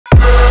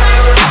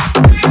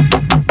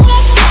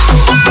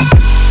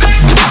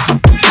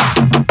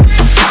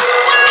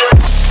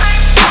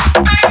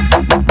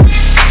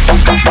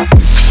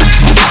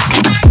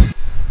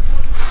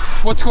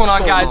What's going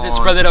on, guys? It's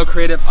Brotherdales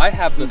Creative. I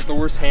have the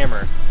Thor's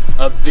hammer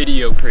of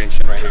video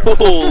creation right here.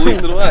 Holy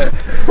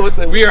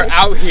what? We are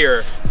out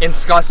here in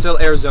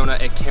Scottsdale, Arizona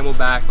at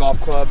Camelback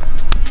Golf Club.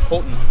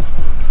 Colton,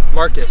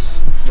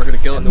 Marcus, we're gonna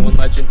kill it. And the one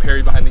legend,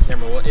 Perry, behind the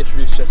camera. We'll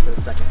introduce just in a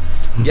second.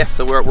 Yeah,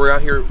 so we're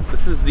out here.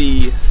 This is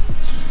the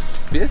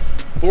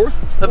fourth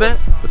event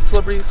with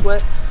Celebrity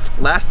Sweat.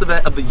 Last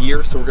event of the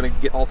year, so we're gonna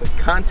get all the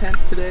content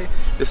today.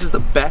 This is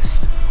the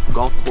best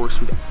golf course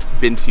we've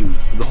been to,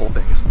 the whole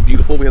thing. It's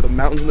beautiful. We have the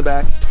mountains in the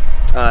back.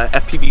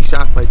 FPV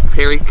shots by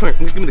Perry. Come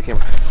here, give me the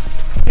camera.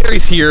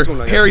 Perry's here.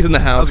 Perry's in the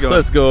house.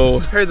 Let's go.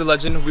 This is Perry the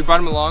legend. We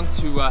brought him along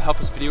to help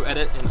us video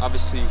edit, and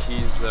obviously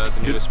he's the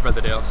newest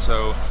Brotherdale,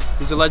 so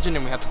he's a legend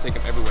and we have to take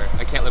him everywhere.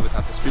 I can't live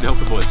without this man. Help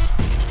the boys.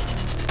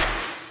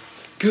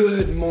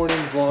 Good morning,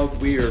 vlog.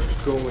 We are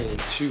going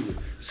to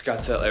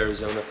Scottsdale,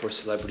 Arizona for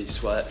Celebrity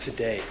Sweat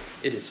today.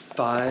 It is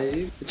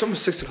it's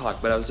almost 6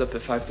 o'clock, but I was up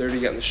at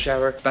 5:30, got in the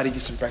shower, about to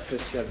get some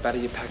breakfast, about to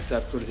get packed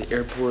up, go to the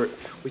airport.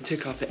 We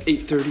take off at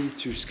 8:30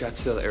 to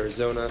Scottsdale,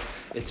 Arizona.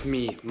 It's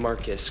me,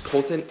 Marcus,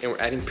 Colton, and we're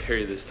adding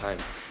Perry this time.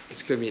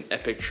 It's gonna be an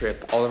epic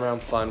trip, all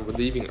around fun. We're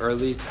leaving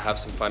early to have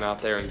some fun out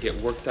there and get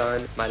work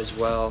done. Might as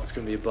well. It's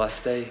gonna be a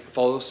blessed day.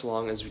 Follow us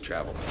along as we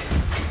travel.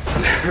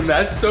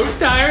 That's so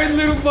tired,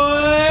 little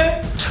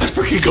boy. Let's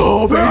freaking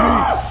go, baby.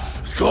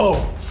 Let's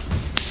go.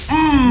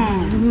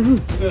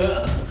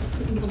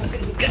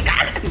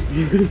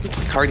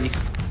 Cardi.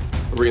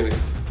 Really.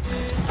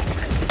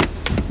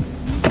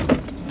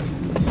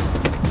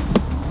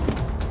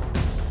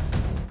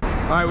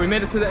 All right, we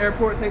made it to the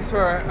airport thanks to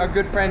our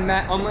good friend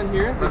Matt Umlin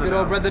here, the good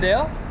old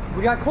Brotherdale.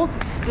 We got Colton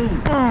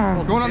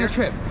going on the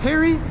trip.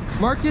 Perry,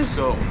 Marcus,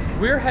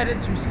 we're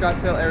headed to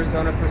Scottsdale,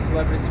 Arizona for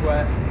Celebrity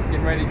Sweat.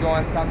 Getting ready to go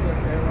on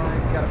Southwest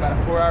Airlines. Got about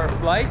a 4-hour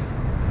flight.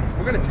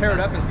 We're gonna tear it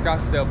up in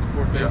Scottsdale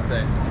before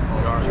Thursday.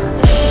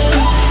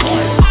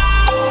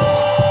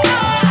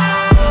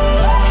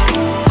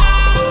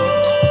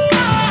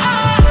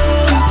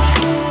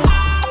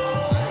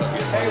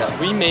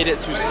 We made it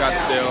to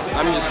Scottsdale.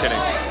 I'm just kidding.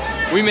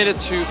 We made it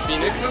to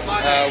Phoenix.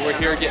 We're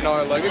here getting all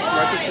our luggage.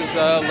 Marcus's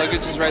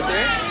luggage is right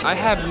there. I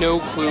have no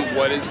clue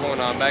what is going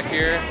on back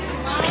here,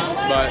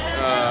 but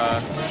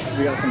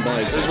we got some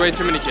bags. There's way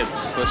too many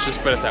kids. Let's just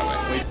put it that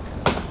way.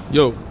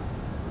 Yo.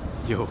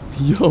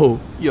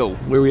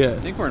 Where we at?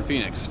 I think we're in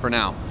Phoenix for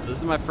now. This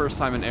is my first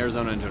time in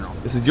Arizona in general.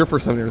 This is your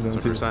first time in Arizona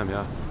too? First time,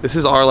 yeah. This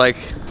is our, like,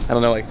 I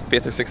don't know, like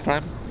 5th or 6th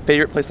time.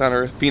 Favorite place on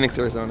earth, Phoenix,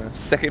 Arizona.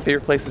 Second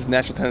favorite place is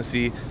Nashville,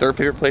 Tennessee. Third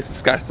favorite place is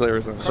Scottsdale,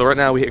 Arizona. So right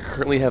now we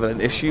currently have an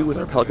issue with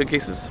our Pelican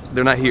cases.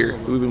 They're not here.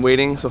 We've been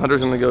waiting, so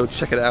Hunter's gonna go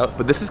check it out.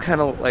 But this is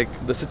kind of like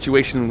the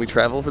situation when we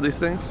travel for these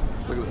things.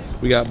 Look at this.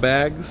 We got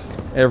bags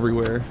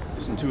everywhere.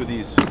 Listen, 2 of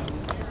these.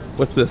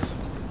 What's this?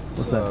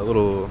 What's that? A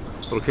little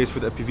case for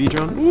the FPV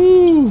drone.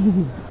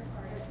 Ooh.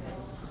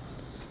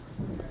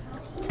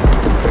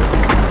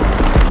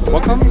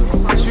 Welcome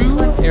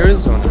to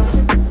Arizona.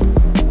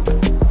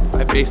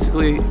 I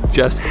basically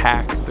just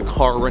hacked the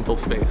car rental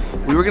space.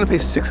 We were gonna pay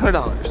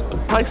 $600,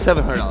 probably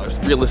 $700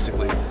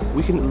 realistically.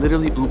 We can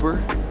literally Uber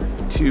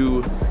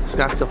to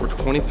Scottsdale for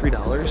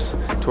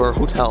 $23 to our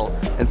hotel.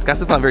 And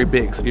Scottsdale's not very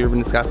big, so if you've ever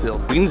been to Scottsdale,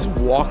 we can just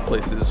walk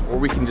places or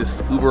we can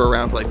just Uber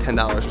around for like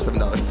 $10 or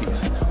 $7 a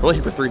piece. We're only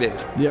here for 3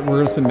 days. Yeah, we're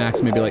gonna spend max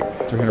maybe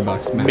like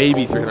 $300 max.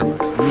 Maybe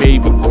 $300,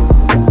 maybe.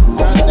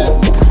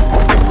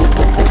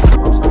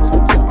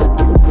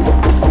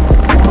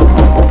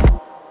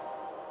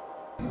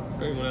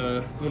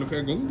 You wanna pair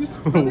of goggles?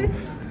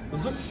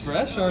 Those look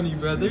fresh on you,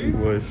 brother. These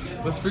boys.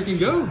 Let's freaking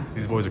go.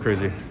 These boys are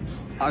crazy.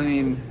 I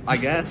mean, I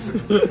guess.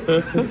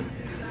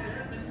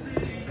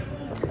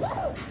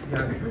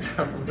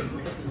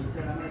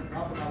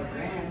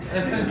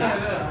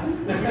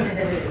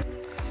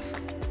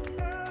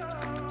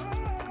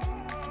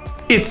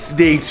 It's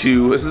day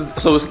 2. This is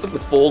the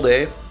full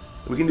day.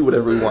 We can do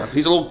whatever we want. So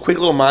here's a quick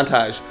little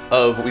montage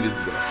of what we did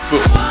today.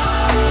 Boom.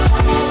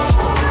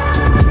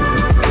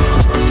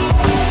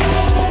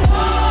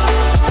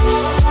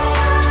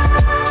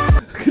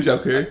 Good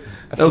job, Perry.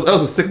 That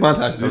was a sick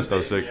montage, dude. That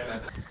was sick.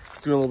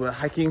 Just doing a little bit of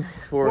hiking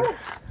for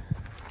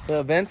the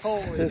events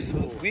this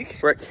week.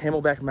 We're at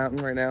Camelback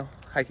Mountain right now,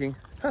 hiking.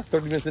 About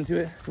 30 minutes into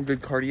it, some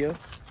good cardio.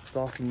 It's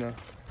awesome though.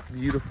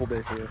 Beautiful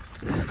day for this.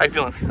 How you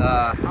feeling?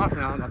 Honestly,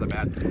 not that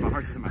bad. My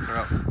heart's just in my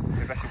throat.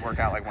 Maybe I should work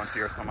out like once a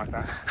year or something like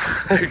that.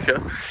 There you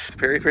go.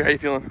 Perry, how you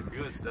feeling?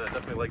 Good,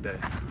 definitely leg day.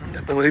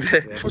 Definitely leg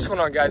day. What's going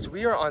on, guys?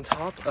 We are on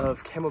top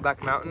of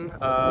Camelback Mountain.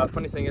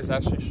 Funny thing is, I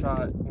actually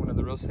shot one of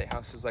the real estate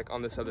houses like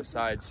on this other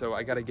side, so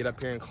I got to get up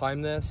here and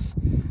climb this.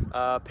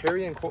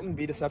 Perry and Colton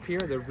beat us up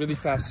here. They're really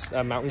fast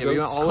mountain goats. We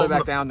went all the way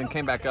back down, then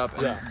came back up,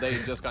 and they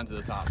just got to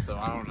the top. So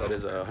I don't know. That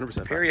is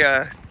 100%. Perry,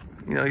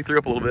 you know, he threw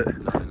up a little bit.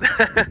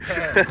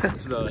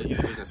 This is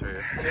easy business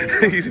right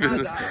here. Easy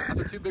business.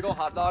 After 2 big old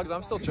hot dogs,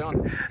 I'm still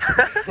chilling.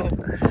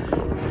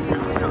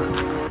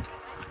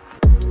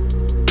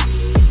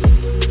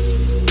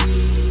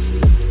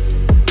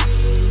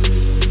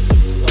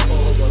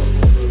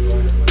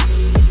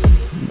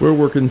 We're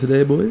working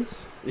today, boys.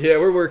 Yeah,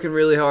 we're working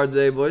really hard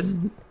today, boys.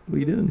 What are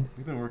you doing?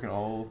 We've been working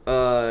all.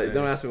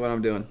 Don't ask me what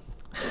I'm doing.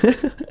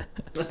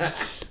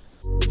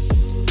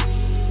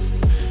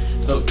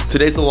 So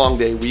today's a long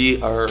day. We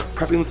are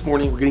prepping this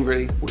morning. We're getting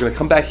ready. We're gonna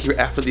come back here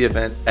after the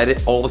event,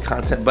 edit all the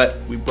content, but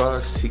we brought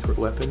our secret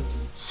weapon.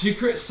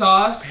 Secret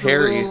sauce.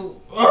 Harry.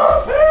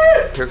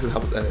 Harry's gonna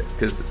help us edit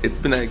because it's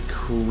been a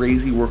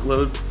crazy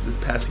workload this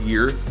past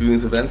year doing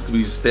these events because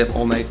we just stay up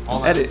all night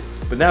and edit.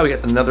 But now we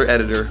got another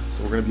editor,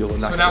 so we're gonna be able to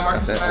knock So out now this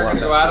Marcus and content I a are lot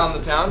gonna go out faster.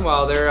 on the town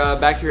while they're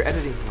back here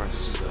editing for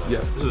us. Yeah,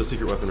 this is a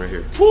secret weapon right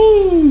here.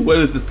 Woo! What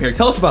is this, Perry?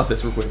 Tell us about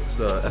this real quick. It's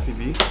the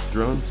FPV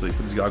drone, so you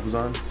put these goggles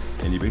on,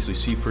 and you basically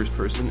see first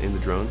person in the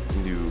drone. You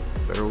can do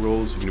barrel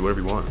rolls, you can do whatever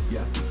you want.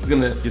 Yeah, this is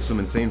gonna Get some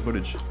insane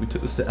footage. We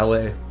took this to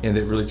LA and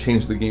it really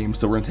changed the game.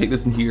 So we're gonna take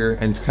this in here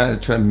and kind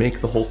of try to make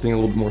the whole thing a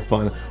little bit more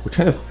fun. We're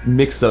trying to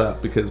mix it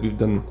up because we've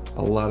done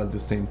a lot of the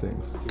same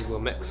things. A little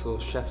mix, a little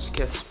chef's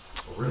kiss.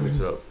 We're gonna mix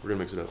it up. We're gonna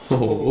mix it up.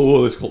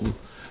 Oh, there's Colton.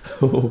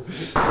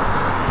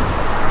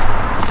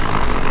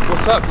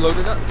 What's up?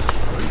 Loaded up.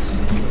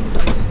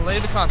 Let's lay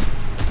the content.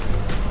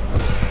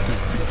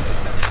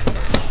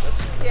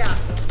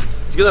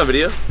 Did you get that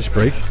video? Just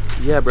break.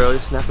 Yeah, bro,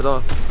 just snapped it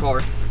off. Car.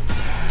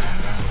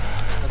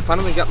 I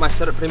finally got my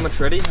setup pretty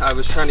much ready. I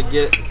was trying to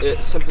get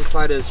it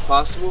simplified as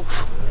possible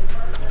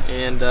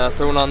and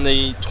throwing on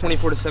the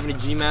 24-70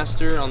 G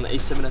Master on the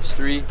A7S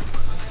III.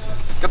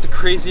 Got the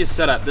craziest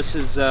setup. This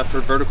is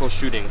for vertical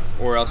shooting,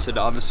 or else it'd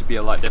obviously be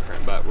a lot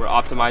different, but we're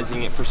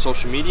optimizing it for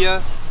social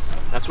media.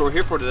 That's what we're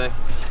here for today.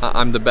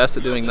 I'm the best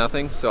at doing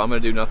nothing, so I'm gonna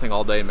do nothing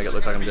all day and make it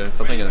look like I'm doing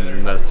something,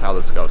 and that's how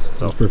this goes.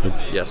 So That's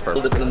perfect. yes, A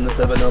perfect. little bit than the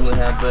stuff I normally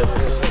have, but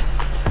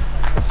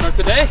Let's start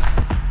today.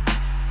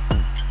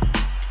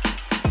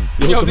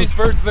 Yo, these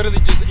birds literally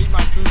just ate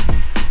my food.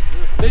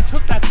 They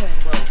took that thing,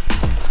 bro.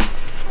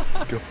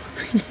 Go.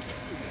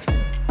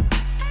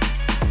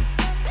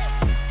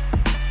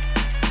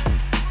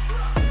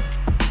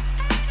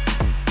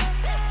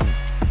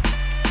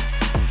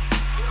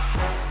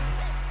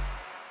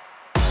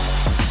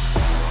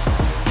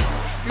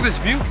 Look at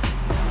this view.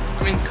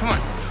 I mean, come on.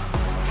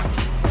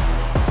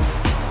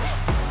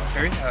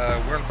 Harry,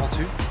 we're in hall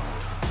 2,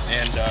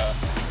 and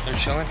they're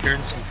chilling,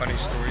 hearing some funny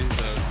stories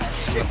of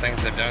some of the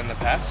things they've done in the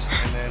past.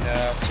 And then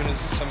as soon as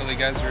some of the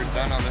guys are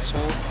done on this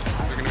hole,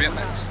 they're gonna be up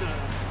next.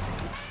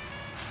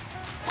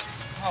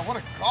 Wow, what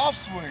a golf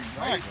swing!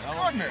 My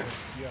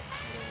goodness!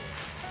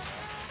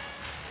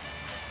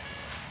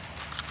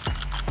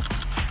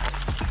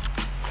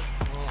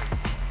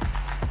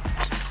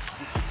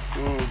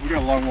 Oh, we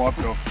got a long walk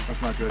though.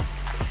 That's not good.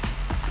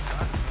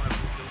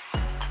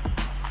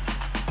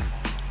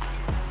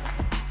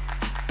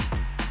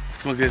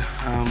 it's going good.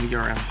 We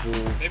are around hole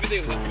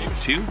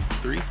 2,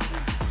 3,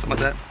 something like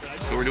that.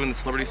 So we're doing the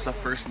celebrity stuff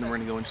first, and then we're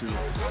gonna go into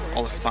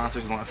all the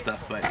sponsors and all that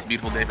stuff. But it's a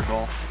beautiful day for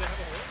golf,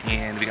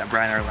 and we got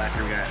Brian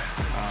Urlacher, we got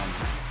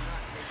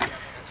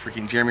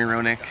freaking Jeremy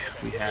Roenick.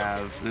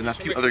 There's a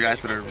few other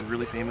guys that are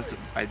really famous that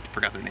I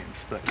forgot their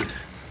names, but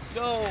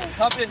go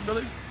hop in,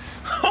 brother.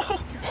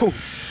 Oh,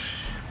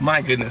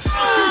 my goodness.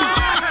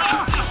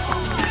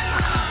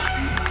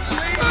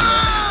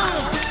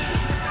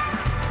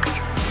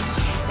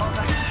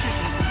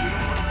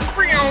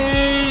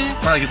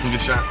 Finally get some good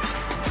shots.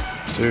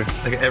 Sure.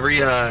 Like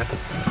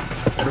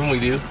everyone we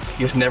do, you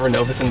just never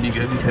know if it's gonna be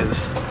good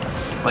because,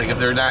 like, if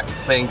they're not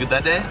playing good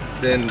that day,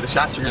 then the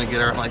shots you're gonna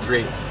get aren't like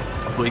great.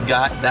 But we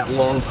got that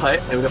long putt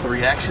and we got the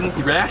reactions.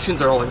 The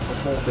reactions are all like the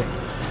whole thing.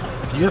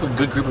 If you have a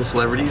good group of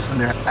celebrities and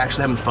they're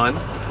actually having fun,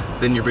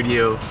 then your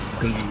video is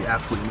gonna be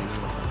absolutely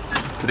amazing.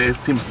 Today it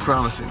seems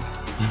promising.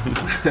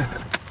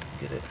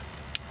 Get it.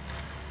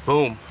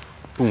 Boom.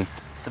 Boom.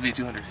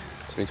 7,200.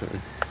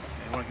 2020.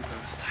 I want to get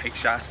those tight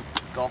shots with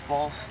golf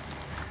balls.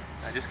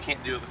 I just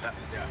can't do it with that.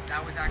 Yeah.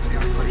 That was actually a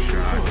good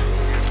shot.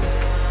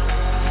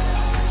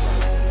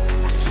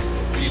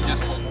 We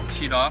just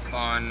teed off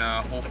on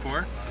hole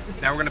 4.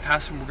 Now we're gonna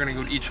pass them. We're gonna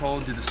go to each hole,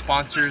 do the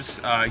sponsors,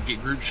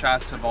 get group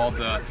shots of all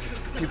the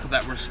people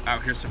that we're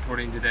out here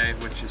supporting today,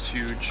 which is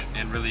huge,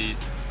 and really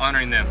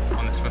honoring them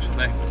on this special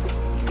day.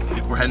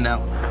 We're heading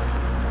out.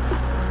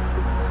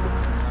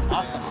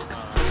 Awesome. All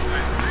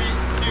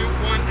right, 3, 2,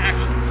 1,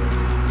 action.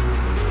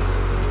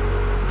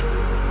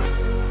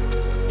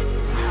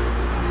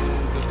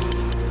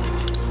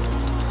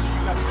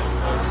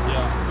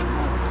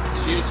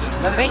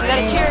 Wait, you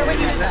gotta cheer. Wait,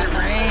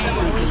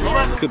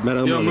 Good man,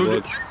 I'm on the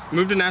vlog.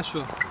 Move to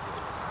Nashville.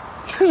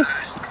 You're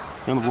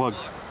on the vlog.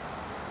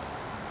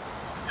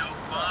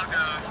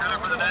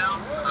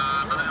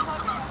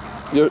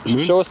 Yo,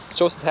 show us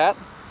the hat.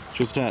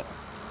 Just that.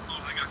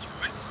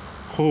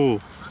 Oh,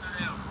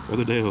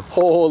 Brotherdale.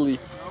 Holy.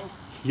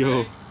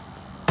 Yo.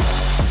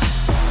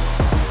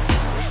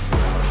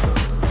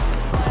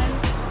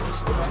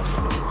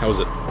 How was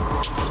it?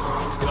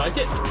 You like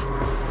it?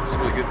 It's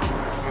really good.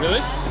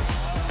 Really?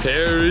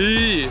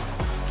 Perry!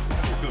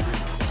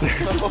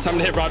 Time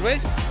to hit Broadway?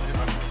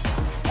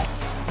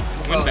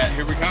 Win bet,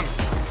 here we come.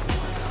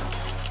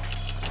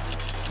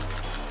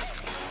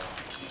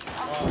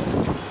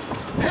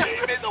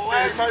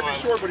 might be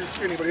short, but he's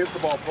skinny, but he hits the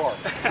ball far.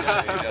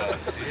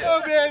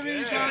 Oh,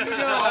 baby, time to go.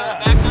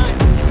 Back nine.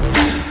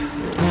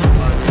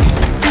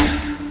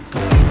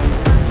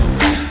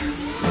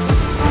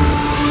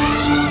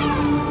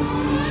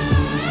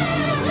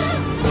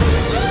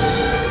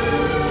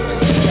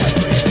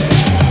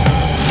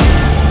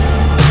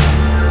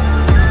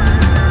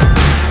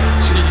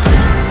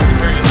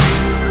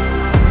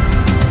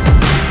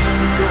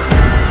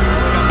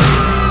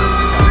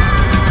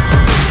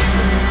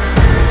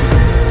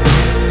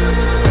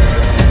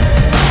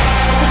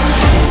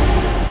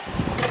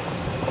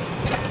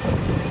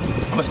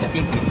 How much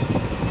caffeine's in these?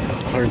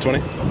 120.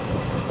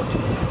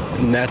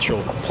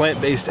 Natural,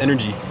 plant-based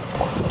energy.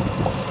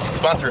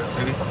 Sponsor us,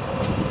 baby.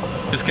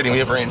 Just kidding, we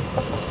have rain.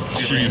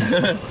 Jeez.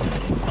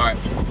 Alright.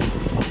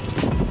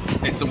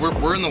 And so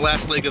we're in the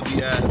last leg of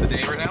the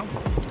day right now.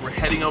 We're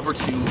heading over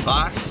to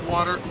Voss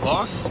Water,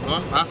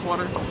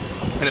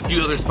 and a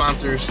few other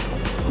sponsors.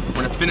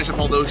 We're gonna finish up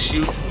all those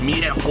shoots,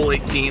 meet at hole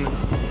 18,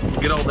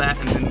 get all that,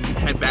 and then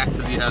head back to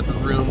the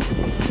room,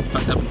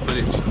 start up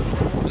footage.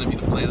 It's gonna be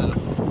the play though.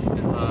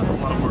 It's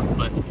a lot of work,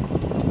 but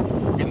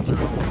we're getting through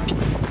it.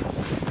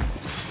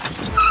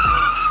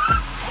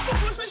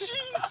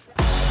 Jeez.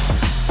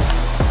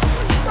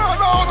 No,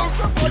 don't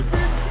step like me.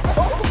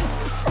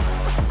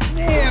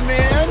 Yeah,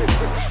 man.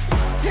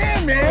 Yeah,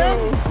 man.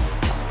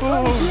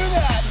 Don't do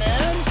that,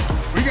 man.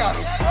 We got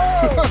him.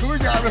 We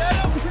got him.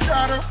 We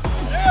got him.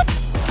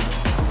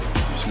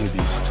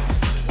 Smoothies.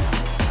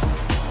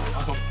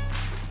 Awesome.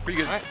 Pretty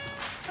good. All right.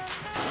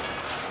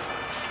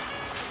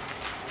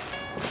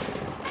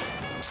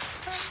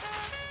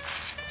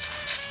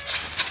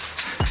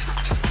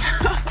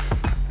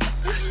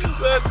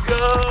 Let's go!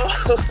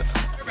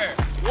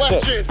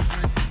 Legends.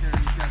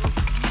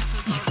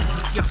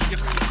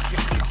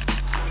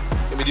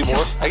 Can we do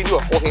more? I can do a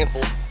whole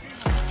handful.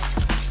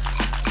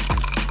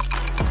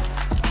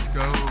 Let's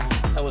go.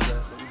 How was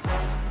that?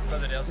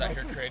 Brotherdales out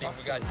here trading.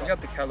 We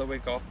got the Callaway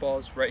golf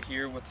balls right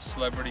here with the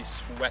Celebrity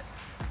Sweat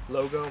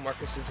logo.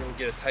 Marcus is gonna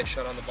get a tight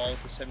shot on the ball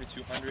with the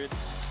 7200.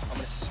 I'm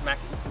gonna smack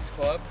it with this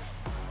club.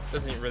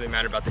 Doesn't really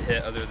matter about the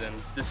hit other than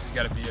this has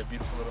got to be a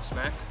beautiful little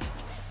smack.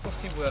 Let's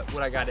see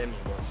what I got in me,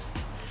 boys.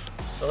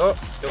 Oh,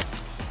 go.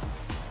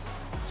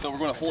 So we're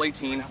going to hole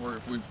 18. We're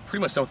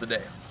pretty much done with the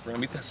day. We're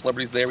gonna meet the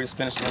celebrities there. We just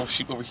finished a little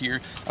shoot over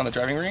here on the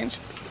driving range.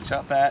 We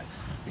shot that.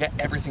 We got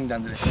everything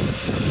done today.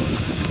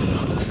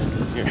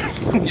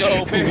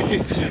 Yo,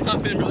 baby,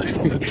 hop in, brother.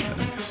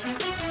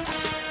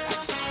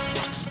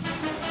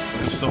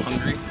 I'm so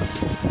hungry.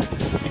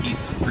 I eat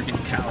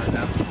freaking cow right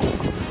now.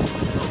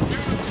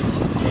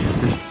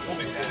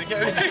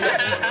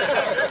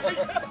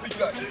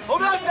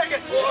 Hold on a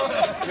second.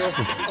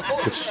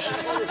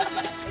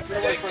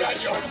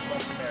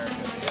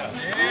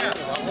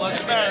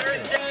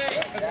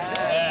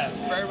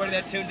 For everybody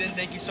that tuned in,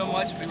 thank you so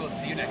much. We will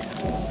see you next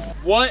time.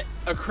 What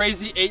a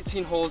crazy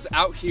 18 holes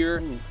out here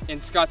in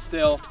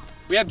Scottsdale.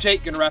 We have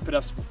Jake gonna wrap it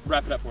up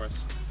for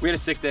us. We had a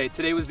sick day.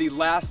 Today was the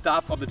last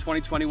stop of the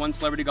 2021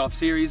 Celebrity Golf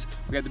Series.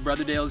 We had the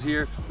Brotherdales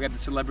here. We had the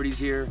celebrities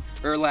here.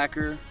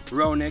 Urlacher,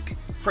 Roenick,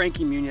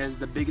 Frankie Muniz,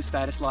 the biggest,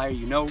 fattest liar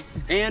you know,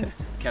 and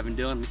Kevin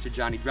Dillon, Mr.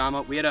 Johnny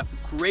Drama. We had a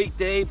great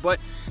day, but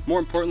more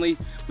importantly,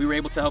 we were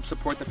able to help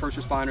support the first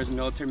responders and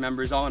military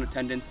members all in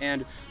attendance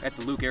and at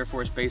the Luke Air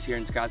Force Base here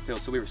in Scottsdale,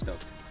 so we were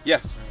stoked.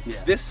 Yes.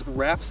 Yeah. This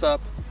wraps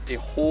up a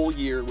whole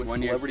year with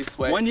Celebrity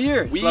Sweat. 1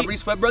 year. Celebrity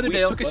Sweat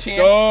Brotherdale. We took a Let's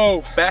chance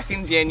go. back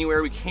in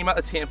January. We came out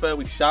to Tampa.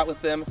 We shot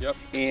with them. Yep.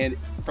 And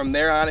from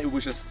there on, it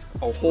was just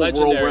a whole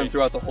Legendary. whirlwind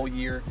throughout the whole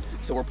year.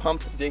 So we're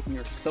pumped. Jake, we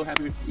are so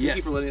happy. Thank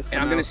you for letting us come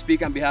And I'm out. going to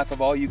speak on behalf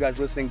of all you guys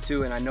listening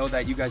too, and I know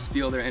that you guys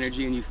feel their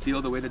energy and you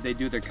feel the way that they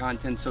do their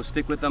content, so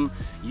stick with them.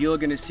 You're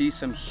going to see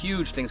some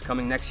huge things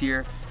coming next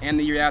year and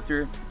the year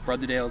after.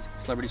 Brotherdales,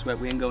 Celebrity Sweat,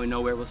 we ain't going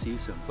nowhere. We'll see you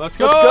soon. Let's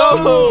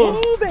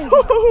go!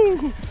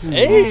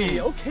 Hey,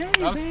 okay.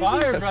 That was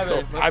fire,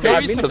 brother. Let's I go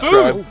mean, eat some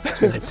subscribe.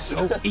 Let's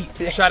so eat.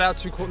 Shout out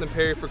to Colton and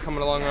Perry for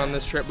coming along on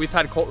this trip. We've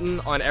had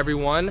Colton on every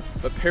one,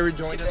 but Perry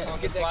joined us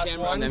on this last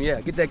one. Yeah,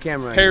 get that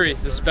camera. Perry,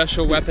 the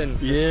special weapon.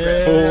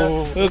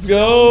 Yeah. Let's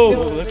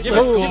go. Give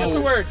us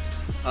a word.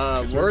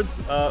 Words?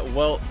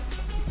 Well,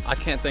 I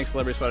can't thank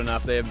Celebrity Sweat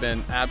enough. They have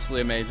been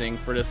absolutely amazing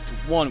for just,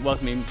 one,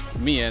 welcoming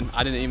me in.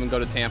 I didn't even go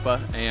to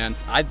Tampa, and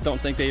I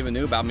don't think they even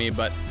knew about me,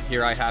 but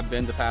here I have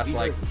been the past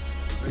like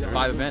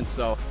 5 events,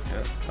 so.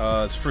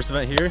 It's the first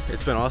event here.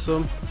 It's been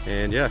awesome.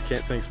 And yeah,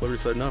 can't thank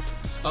Celebrity Sweat enough.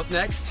 Up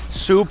next,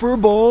 Super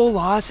Bowl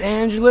Los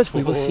Angeles.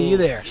 We will see you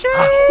there.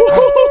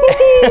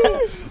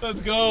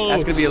 Let's go.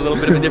 That's going to be a little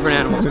bit of a different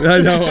animal.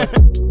 I know.